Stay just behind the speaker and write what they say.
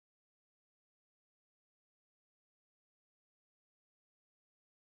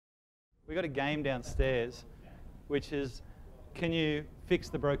we've got a game downstairs, which is, can you fix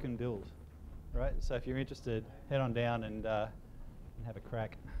the broken build? Right? So if you're interested, head on down and have a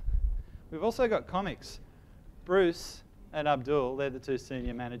crack. We've also got comics. Bruce and Abdul, they're the two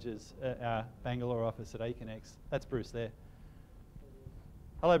senior managers at our Bangalore office at Aconex. That's Bruce there.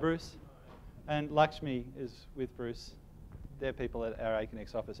 Hello, Bruce. And Lakshmi is with Bruce. They're people at our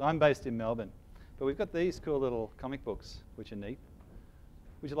Aconex office. I'm based in Melbourne. But we've got these cool little comic books, which are neat.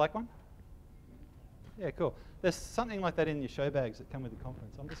 Would you like one? Yeah, cool. There's something like that in your show bags that come with the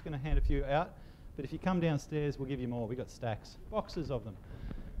conference. I'm just going to hand a few out. But if you come downstairs, we'll give you more. We've got stacks, boxes of them.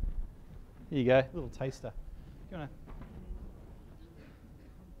 Here you go, a little taster. You want to...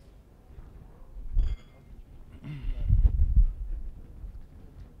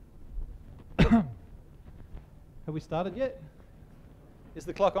 Have we started yet? Is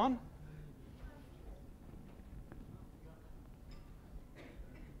the clock on?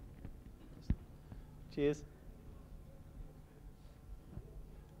 Cheers.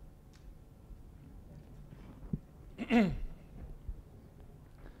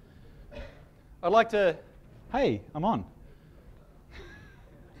 I'd like to, hey, I'm on.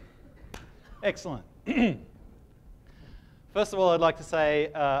 Excellent. First of all, I'd like to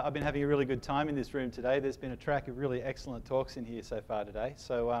say I've been having a really good time in this room today. There's been a track of really excellent talks in here so far today.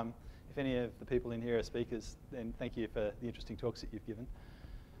 So if any of the people in here are speakers, then thank you for the interesting talks that you've given.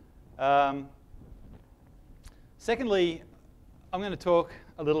 Secondly, I'm going to talk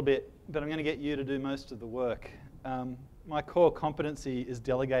a little bit, but I'm going to get you to do most of the work. My core competency is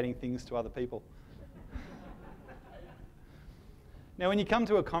delegating things to other people. Now, when you come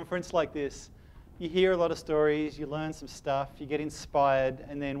to a conference like this, you hear a lot of stories, you learn some stuff, you get inspired,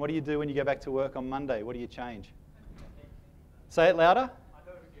 and then what do you do when you go back to work on Monday? What do you change? Say it louder. I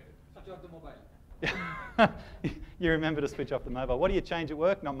don't get it. Switch off the mobile. You remember to switch off the mobile. What do you change at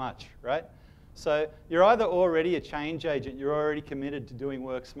work? Not much, right? So you're either already a change agent, you're already committed to doing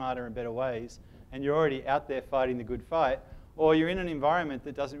work smarter and better ways, and you're already out there fighting the good fight, or you're in an environment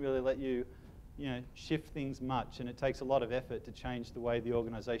that doesn't really let you, shift things much, and it takes a lot of effort to change the way the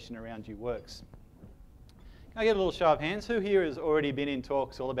organisation around you works. Can I get a little show of hands? Who here has already been in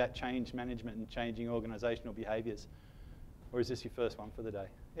talks all about change management and changing organisational behaviours? Or is this your first one for the day?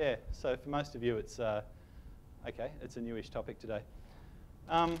 Yeah, so for most of you it's, okay, it's a newish topic today.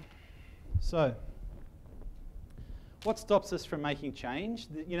 So, what stops us from making change?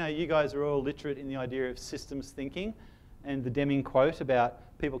 You guys are all literate in the idea of systems thinking and the Deming quote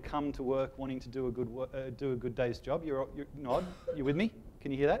about people come to work wanting to do a good day's job. You're nod. You with me?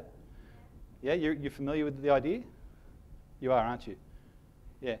 Can you hear that? Yeah, you're familiar with the idea? You are, aren't you?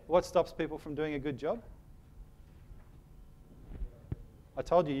 Yeah. What stops people from doing a good job? I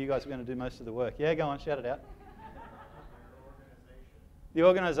told you guys were going to do most of the work. Yeah, go on, shout it out. The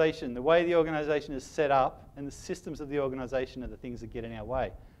organisation, the way the organisation is set up and the systems of the organisation are the things that get in our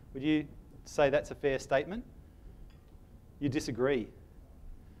way. Would you say that's a fair statement? You disagree.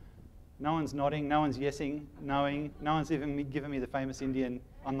 No one's nodding, no one's yesing, knowing, no one's even given me the famous Indian,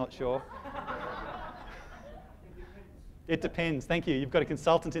 I'm not sure. It depends, thank you. You've got a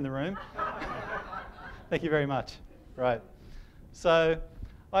consultant in the room. Thank you very much. Right. So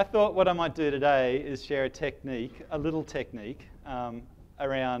I thought what I might do today is share a technique, a little technique,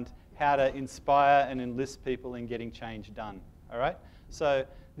 around how to inspire and enlist people in getting change done, all right? So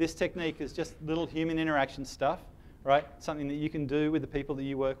this technique is just little human interaction stuff, right? Something that you can do with the people that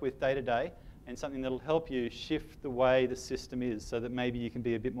you work with day to day, and something that'll help you shift the way the system is so that maybe you can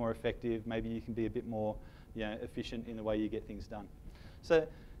be a bit more effective, maybe you can be a bit more efficient in the way you get things done. So,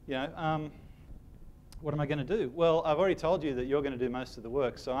 what am I going to do? Well, I've already told you that you're going to do most of the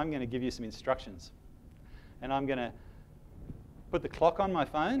work, so I'm going to give you some instructions. And I'm going to put the clock on my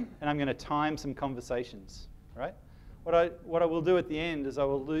phone, and I'm going to time some conversations, right? What I will do at the end is I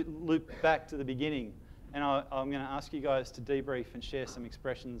will loop back to the beginning, and I'm going to ask you guys to debrief and share some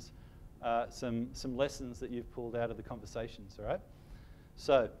expressions, some lessons that you've pulled out of the conversations, all right?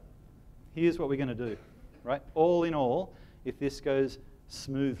 So here's what we're going to do, right? All in all, if this goes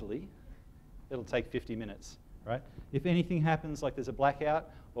smoothly, it'll take 50 minutes, right? If anything happens, like there's a blackout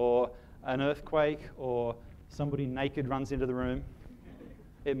or an earthquake or somebody naked runs into the room,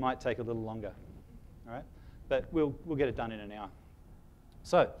 it might take a little longer, all right? But we'll get it done in an hour.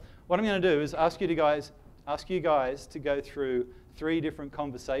 So what I'm going to do is ask you guys to go through 3 different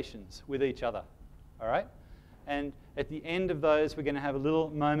conversations with each other, all right? And at the end of those, we're going to have a little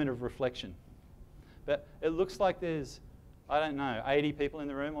moment of reflection. But it looks like there's, I don't know, 80 people in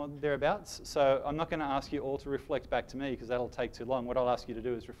the room or thereabouts. So I'm not going to ask you all to reflect back to me because that'll take too long. What I'll ask you to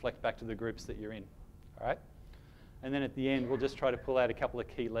do is reflect back to the groups that you're in, all right? And then at the end, we'll just try to pull out a couple of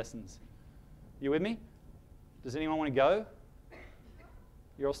key lessons You with me? Does anyone want to go?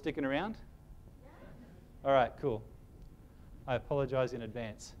 You're all sticking around? All right, cool. I apologize in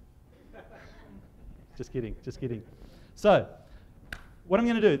advance. Just kidding, just kidding. So, what I'm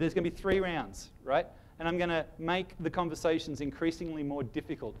going to do, there's going to be 3 rounds, right? And I'm going to make the conversations increasingly more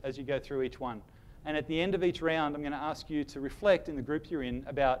difficult as you go through each one. And at the end of each round, I'm going to ask you to reflect in the group you're in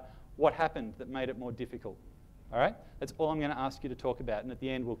about what happened that made it more difficult. All right? That's all I'm going to ask you to talk about. And at the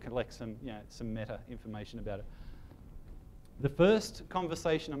end, we'll collect some, some meta information about it. The first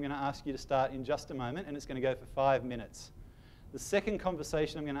conversation I'm going to ask you to start in just a moment, and it's going to go for 5 minutes. The second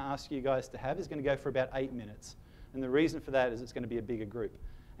conversation I'm going to ask you guys to have is going to go for about 8 minutes. And the reason for that is it's going to be a bigger group.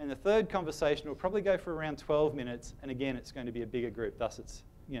 And the third conversation will probably go for around 12 minutes, and again, it's going to be a bigger group, thus it's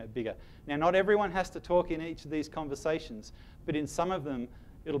bigger. Now, not everyone has to talk in each of these conversations, but in some of them,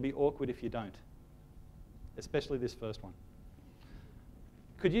 it'll be awkward if you don't, especially this first one.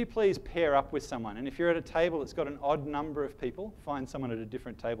 Could you please pair up with someone? And if you're at a table that's got an odd number of people, find someone at a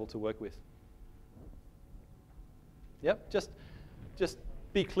different table to work with. Yep, just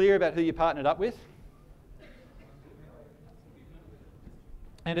be clear about who you partnered up with.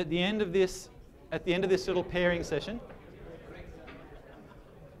 And at the end of this little pairing session,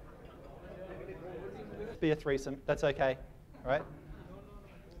 be a threesome. That's okay, right?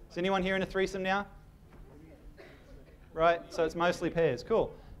 Is anyone here in a threesome now? Right, so it's mostly pairs.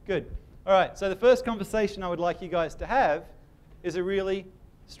 Cool, good. All right, so the first conversation I would like you guys to have is a really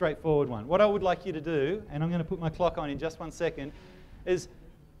straightforward one. What I would like you to do, and I'm going to put my clock on in just 1 second, is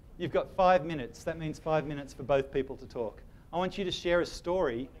you've got 5 minutes. That means 5 minutes for both people to talk. I want you to share a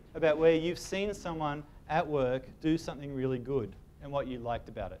story about where you've seen someone at work do something really good and what you liked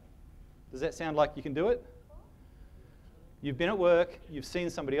about it. Does that sound like you can do it? You've been at work, you've seen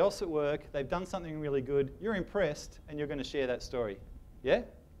somebody else at work, they've done something really good, you're impressed, and you're going to share that story. Yeah?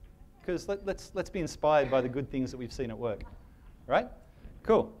 Because let's be inspired by the good things that we've seen at work. Right?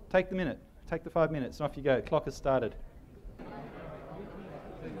 Cool. Take the minute. Take the 5 minutes, and off you go. Clock has started.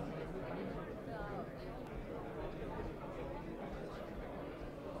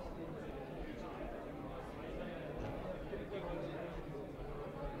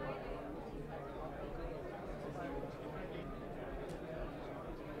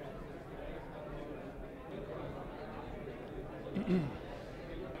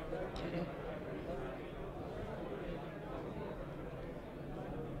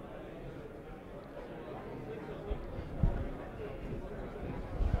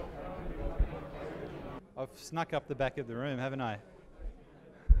 I've snuck up the back of the room, haven't I?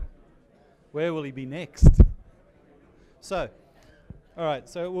 Where will he be next? So, all right,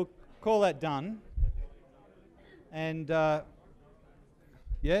 so we'll call that done. And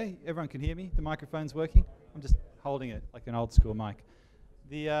yeah, everyone can hear me? The microphone's working? I'm just holding it like an old school mic.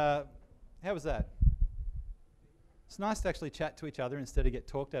 How was that? It's nice to actually chat to each other instead of get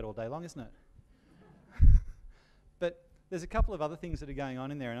talked at all day long, isn't it? But there's a couple of other things that are going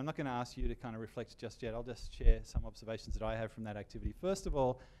on in there, and I'm not going to ask you to kind of reflect just yet. I'll just share some observations that I have from that activity. First of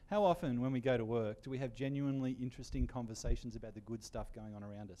all, how often when we go to work do we have genuinely interesting conversations about the good stuff going on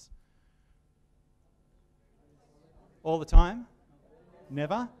around us? All the time?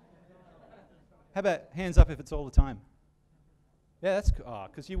 Never? How about hands up if it's all the time? Yeah, that's cool. Oh,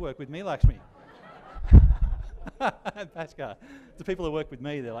 because you work with me, Lakshmi. Pashkar. The people who work with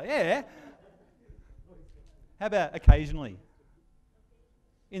me, they're like, yeah. How about occasionally?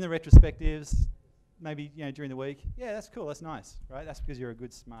 In the retrospectives, maybe during the week. Yeah, that's cool, that's nice, right? That's because you're a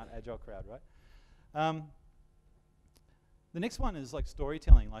good, smart, agile crowd, right? The next one is like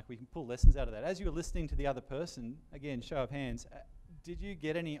storytelling, like we can pull lessons out of that. As you're listening to the other person, again, show of hands, did you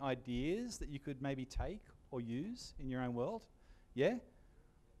get any ideas that you could maybe take or use in your own world? Yeah?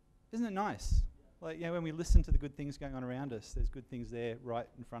 Isn't it nice? Like, when we listen to the good things going on around us, there's good things there right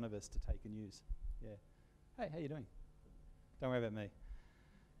in front of us to take and use. Yeah. Hey, how you doing? Don't worry about me.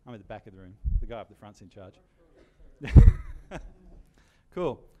 I'm at the back of the room. The guy up the front's in charge.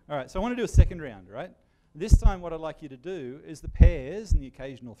 Cool. All right, so I want to do a second round, right? This time what I'd like you to do is the pairs and the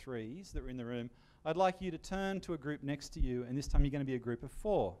occasional threes that were in the room, I'd like you to turn to a group next to you, and this time you're going to be a group of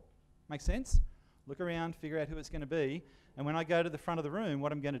 4. Make sense? Look around, figure out who it's going to be, and when I go to the front of the room,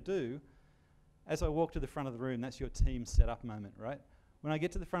 what I'm going to do, as I walk to the front of the room, that's your team set-up moment, right? When I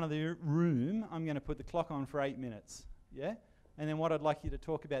get to the front of the room, I'm going to put the clock on for 8 minutes, yeah? And then what I'd like you to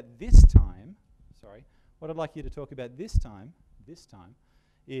talk about this time,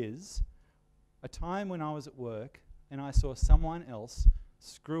 is a time when I was at work and I saw someone else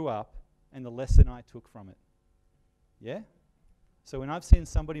screw up and the lesson I took from it, yeah? So when I've seen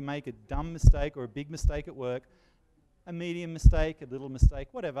somebody make a dumb mistake or a big mistake at work, a medium mistake, a little mistake,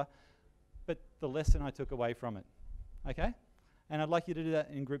 whatever, but the lesson I took away from it. Okay? And I'd like you to do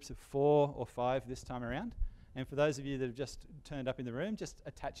that in groups of 4 or 5 this time around. And for those of you that have just turned up in the room, just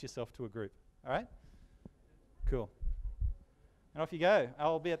attach yourself to a group. All right? Cool. And off you go.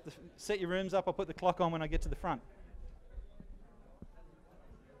 I'll be at the set your rooms up. I'll put the clock on when I get to the front.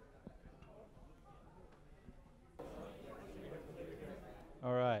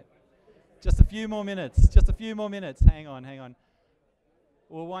 All right. Just a few more minutes. Just a few more minutes. Hang on, hang on.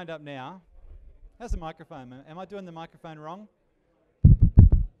 We'll wind up now. How's the microphone? Am I doing the microphone wrong?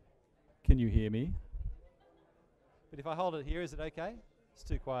 Can you hear me? But if I hold it here, is it okay? It's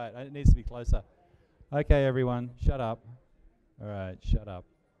too quiet. It needs to be closer. Okay, everyone, shut up. All right, shut up.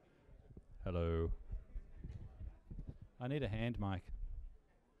 Hello. I need a hand mic.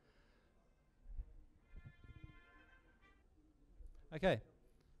 Okay,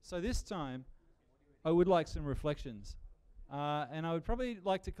 so this time I would like some reflections. And I would probably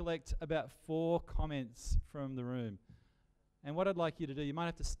like to collect about 4 comments from the room. And what I'd like you to do, you might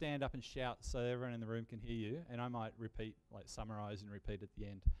have to stand up and shout so everyone in the room can hear you, and I might repeat, like summarize and repeat at the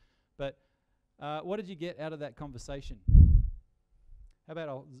end. But what did you get out of that conversation? How about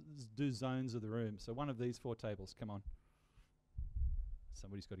I'll do zones of the room? So one of these 4 tables, come on.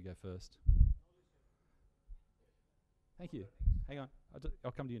 Somebody's got to go first. Thank you. Hang on,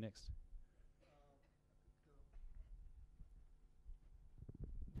 I'll come to you next.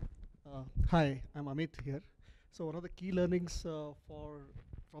 Hi, I'm Amit here. So one of the key learnings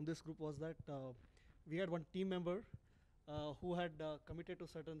from this group was that we had one team member who had committed to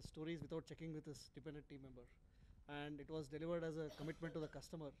certain stories without checking with his dependent team member, and it was delivered as a commitment to the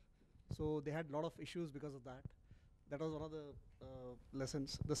customer. So they had a lot of issues because of that. That was one of the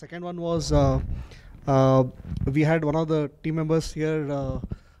lessons. The second one was we had one of the team members here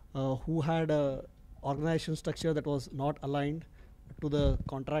who had a organization structure that was not aligned to the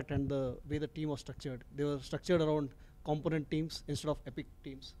contract and the way the team was structured. They were structured around component teams instead of epic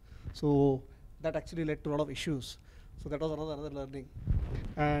teams. So that actually led to a lot of issues. So that was another learning.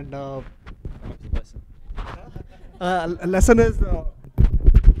 And lesson is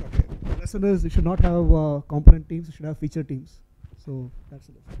you should not have component teams, you should have feature teams. So that's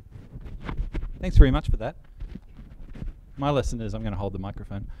the lesson. Thanks very much for that. My lesson is I'm going to hold the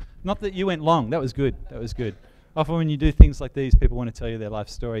microphone. Not that you went long. That was good. That was good. Often when you do things like these, people want to tell you their life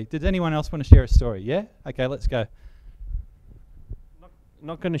story. Did anyone else want to share a story? Yeah? Okay, let's go.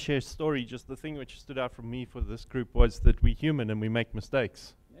 Not going to share a story, just the thing which stood out for me for this group was that we're human and we make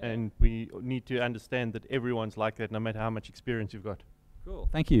mistakes. Yeah. And we need to understand that everyone's like that, no matter how much experience you've got. Cool.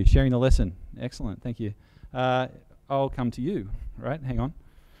 Thank you. Sharing the lesson. Excellent. Thank you. I'll come to you, right? Hang on.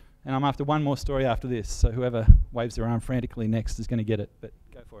 And I'm after one more story after this, so whoever waves their arm frantically next is going to get it, but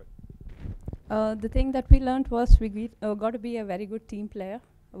go for it. The thing that we learned was we got to be a very good team player,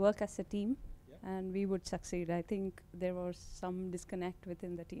 work as a team, and we would succeed. I think there was some disconnect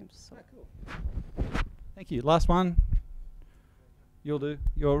within the teams. So. Cool. Thank you. Last one. You'll do.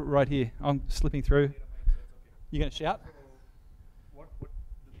 You're right here. I'm slipping through. You going to shout? I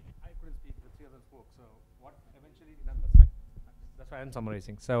couldn't speak. The 3 others spoke. So what eventually, that's fine. That's why I'm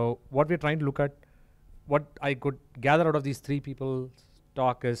summarizing. So what we're trying to look at, what I could gather out of these 3 people's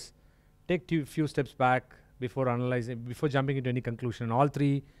talk is, take a few steps back before analyzing, before jumping into any conclusion. All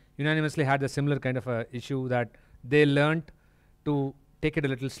 3 unanimously had a similar kind of a issue that they learned to take it a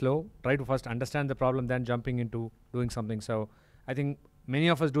little slow, try to first understand the problem, then jumping into doing something. So I think many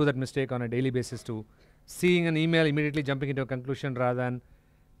of us do that mistake on a daily basis too. Seeing an email, immediately jumping into a conclusion rather than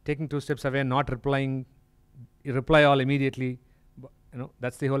taking 2 steps away, not reply all immediately.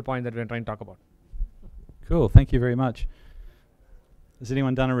 That's the whole point that we're trying to talk about. Cool. Thank you very much. Has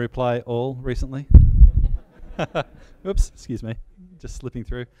anyone done a reply all recently? Oops, excuse me. Just slipping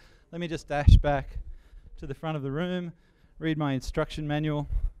through. Let me just dash back to the front of the room, read my instruction manual,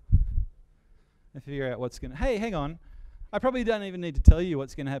 and figure out what's going to... Hey, hang on. I probably don't even need to tell you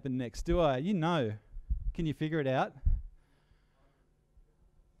what's going to happen next, do I? You know. Can you figure it out?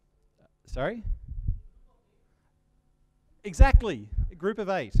 Sorry? Exactly. A group of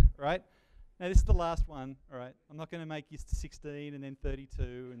 8, right? Now this is the last one, all right? I'm not going to make you 16 and then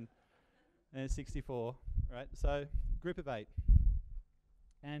 32 and 64, right? So group of 8.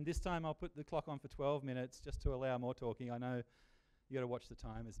 And this time I'll put the clock on for 12 minutes just to allow more talking. I know you got to watch the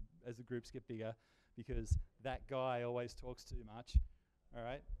time as the groups get bigger because that guy always talks too much, all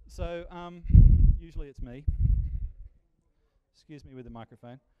right? So usually it's me. Excuse me with the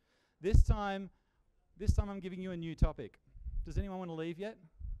microphone. This time I'm giving you a new topic. Does anyone want to leave yet?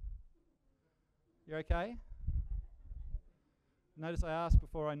 You're okay? Notice I asked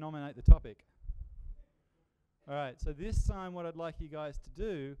before I nominate the topic. All right, so this time what I'd like you guys to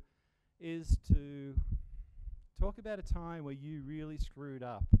do is to talk about a time where you really screwed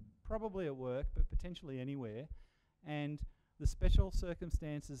up, probably at work, but potentially anywhere, and the special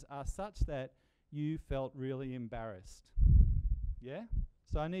circumstances are such that you felt really embarrassed. Yeah?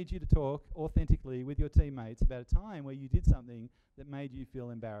 So I need you to talk authentically with your teammates about a time where you did something that made you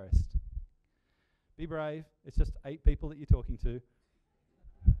feel embarrassed. Be brave. It's just 8 people that you're talking to.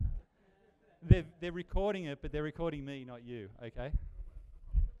 They're recording it, but they're recording me, not you, okay?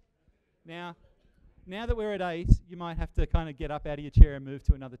 Now that we're at 8, you might have to kind of get up out of your chair and move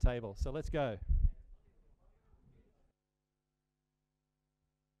to another table. So let's go.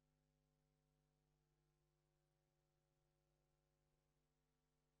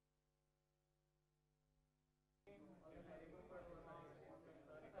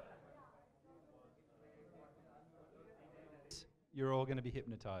 You're all going to be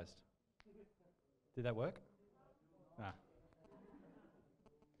hypnotized. Did that work? Ah.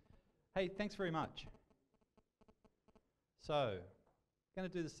 Hey, thanks very much. So, going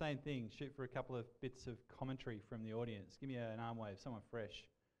to do the same thing, shoot for a couple of bits of commentary from the audience. Give me an arm wave, someone fresh.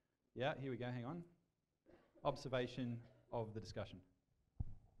 Yeah, here we go, hang on. Observation of the discussion.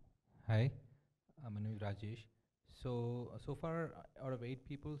 Hi, my name is Rajesh. So far, out of 8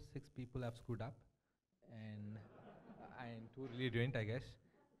 people, 6 people have screwed up, and 2 really didn't, I guess.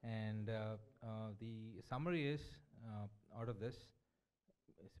 And the summary is, out of this,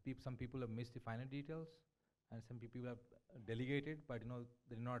 some people have missed the final details, and some people have delegated, but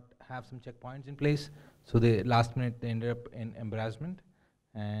they did not have some checkpoints in place. So they last minute they ended up in embarrassment.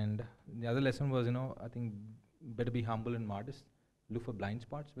 And the other lesson was, I think better be humble and modest. Look for blind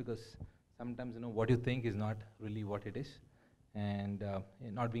spots, because sometimes what you think is not really what it is, and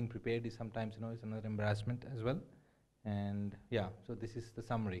not being prepared is sometimes is another embarrassment as well. And yeah, so this is the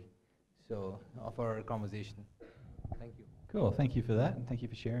summary of our conversation. Thank you. Cool, thank you for that, and thank you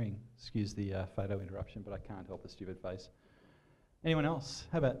for sharing. Excuse the photo interruption, but I can't help a stupid face. Anyone else?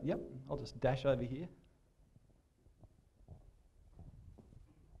 How about, yep, I'll just dash over here.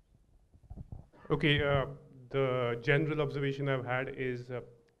 Okay, the general observation I've had is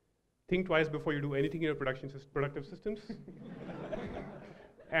think twice before you do anything in your productive systems,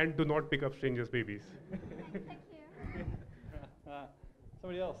 and do not pick up strangers' babies.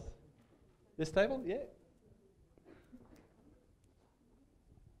 Somebody else? This table? Yeah.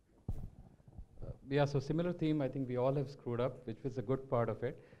 Yeah, so similar theme, I think we all have screwed up, which was a good part of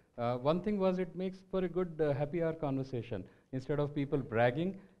it. One thing was it makes for a good happy hour conversation. Instead of people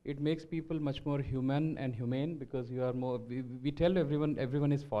bragging, it makes people much more human and humane, because you are more, we tell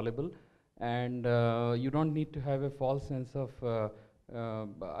everyone is fallible, and you don't need to have a false sense of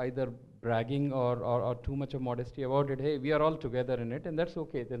either bragging or too much of modesty about it. Hey, we are all together in it, and that's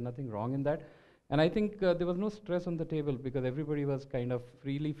okay. There's nothing wrong in that. And I think there was no stress on the table, because everybody was kind of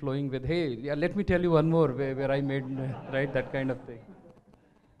freely flowing with, hey, yeah, let me tell you one more where I made, right, that kind of thing.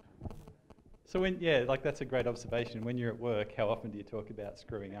 So that's a great observation. When you're at work, how often do you talk about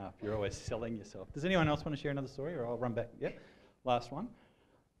screwing up? You're always selling yourself. Does anyone else want to share another story, or I'll run back? Yep, last one.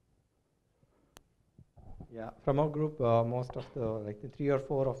 Yeah, from our group, most of the 3 or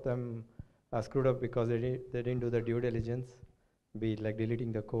 4 of them screwed up because they didn't do the due diligence, be it like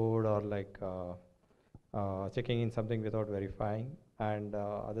deleting the code or checking in something without verifying. And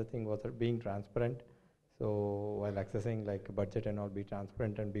other thing was being transparent. So while accessing budget and all, be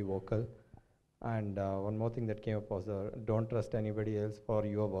transparent and be vocal. And one more thing that came up was don't trust anybody else for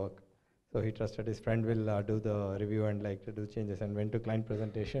your work. So he trusted his friend will do the review and to do changes, and went to client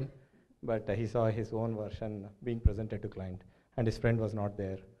presentation. But he saw his own version being presented to client, and his friend was not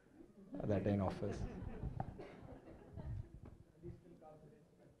there that day in office.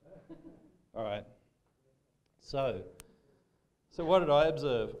 All right. So what did I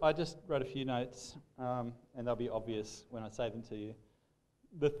observe? I just wrote a few notes, and they'll be obvious when I say them to you.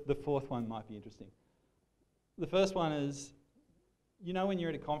 The fourth one might be interesting. The first one is, when you're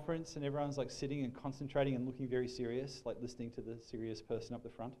at a conference and everyone's sitting and concentrating and looking very serious, listening to the serious person up the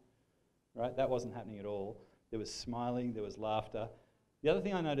front, right? That wasn't happening at all. There was smiling, there was laughter. The other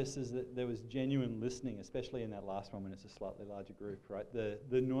thing I noticed is that there was genuine listening, especially in that last one when it's a slightly larger group, right?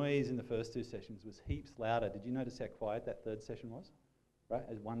 The noise in the first 2 sessions was heaps louder. Did you notice how quiet that third session was? Right?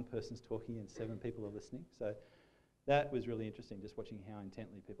 As one person's talking and 7 people are listening. So that was really interesting, just watching how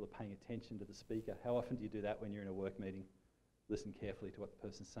intently people are paying attention to the speaker. How often do you do that when you're in a work meeting? Listen carefully to what the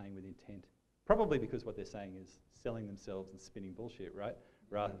person's saying with intent. Probably because what they're saying is selling themselves and spinning bullshit, right?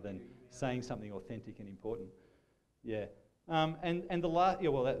 Rather than saying something authentic and important. Yeah. And the last,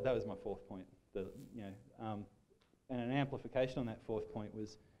 that was my fourth point. And an amplification on that fourth point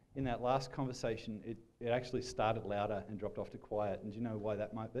was, in that last conversation, it actually started louder and dropped off to quiet. And do you know why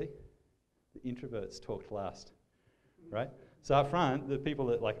that might be? The introverts talked last, right? So up front, the people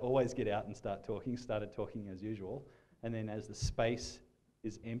that like always get out and start talking started talking as usual, and then as the space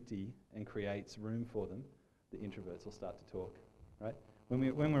is empty and creates room for them, the introverts will start to talk, right? When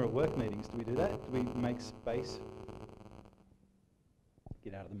we're at work meetings, do we do that? Do we make space?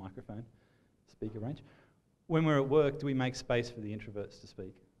 Get out of the microphone, speaker range. When we're at work, do we make space for the introverts to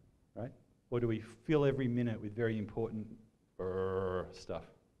speak, right? Or do we fill every minute with very important stuff?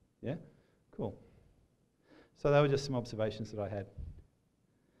 Yeah? Cool. So they were just some observations that I had.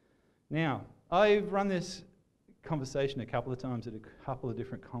 Now, I've run this conversation a couple of times at a couple of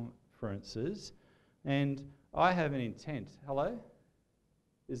different conferences, and I have an intent. Hello?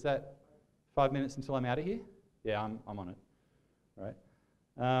 Is that 5 minutes until I'm out of here? Yeah, I'm on it. All right.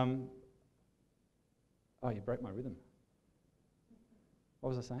 Oh, you broke my rhythm.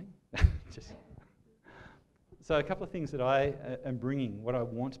 What was I saying? So a couple of things that I am bringing, what I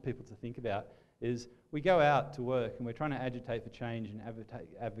want people to think about is we go out to work and we're trying to agitate for change and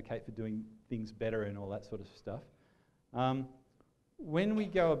advocate for doing things better and all that sort of stuff. When we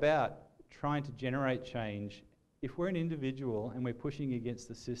go about trying to generate change, if we're an individual and we're pushing against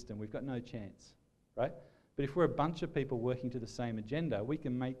the system, we've got no chance, right? But if we're a bunch of people working to the same agenda, we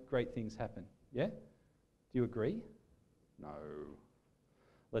can make great things happen, yeah? Do you agree? No.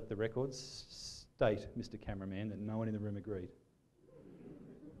 Let the records state, Mr. Cameraman, that no one in the room agreed.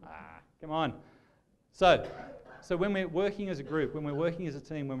 Come on. So when we're working as a group, when we're working as a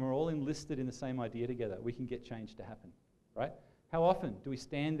team, when we're all enlisted in the same idea together, we can get change to happen, right? How often do we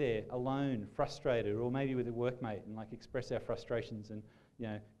stand there alone, frustrated, or maybe with a workmate and like express our frustrations and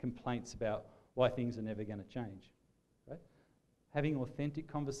complaints about why things are never going to change, right? Having authentic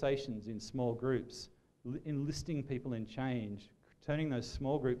conversations in small groups, enlisting people in change, turning those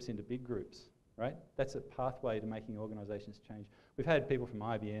small groups into big groups, right? That's a pathway to making organisations change. We've had people from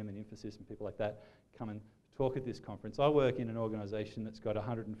IBM and Infosys and people like that come and talk at this conference. I work in an organisation that's got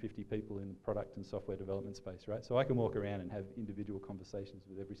 150 people in the product and software development space, right? So I can walk around and have individual conversations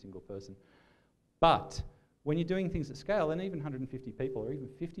with every single person. But when you're doing things at scale, and even 150 people or even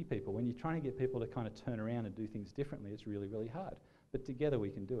 50 people, when you're trying to get people to kind of turn around and do things differently, it's really, really hard. But together we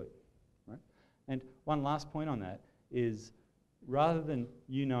can do it, right? And one last point on that is rather than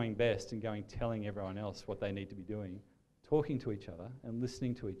you knowing best and going telling everyone else what they need to be doing, talking to each other and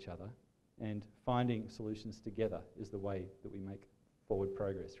listening to each other and finding solutions together is the way that we make forward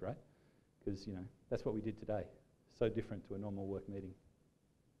progress, right? Because, that's what we did today. So different to a normal work meeting.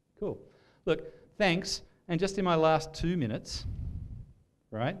 Cool. Look, thanks. And just in my last 2 minutes,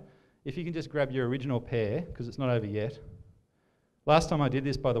 right, if you can just grab your original pair, because it's not over yet. Last time I did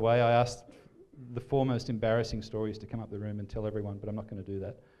this, by the way, I asked the 4 most embarrassing stories to come up the room and tell everyone, but I'm not going to do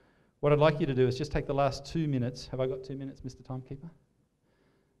that. What I'd like you to do is just take the last 2 minutes. Have I got 2 minutes, Mr. Timekeeper?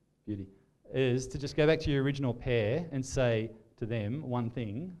 Beauty. Is to just go back to your original pair and say to them one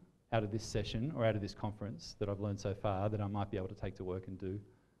thing out of this session or out of this conference that I've learned so far that I might be able to take to work and do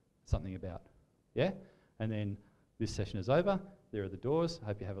something about. Yeah? And then this session is over. There are the doors. I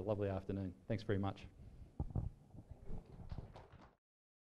hope you have a lovely afternoon. Thanks very much.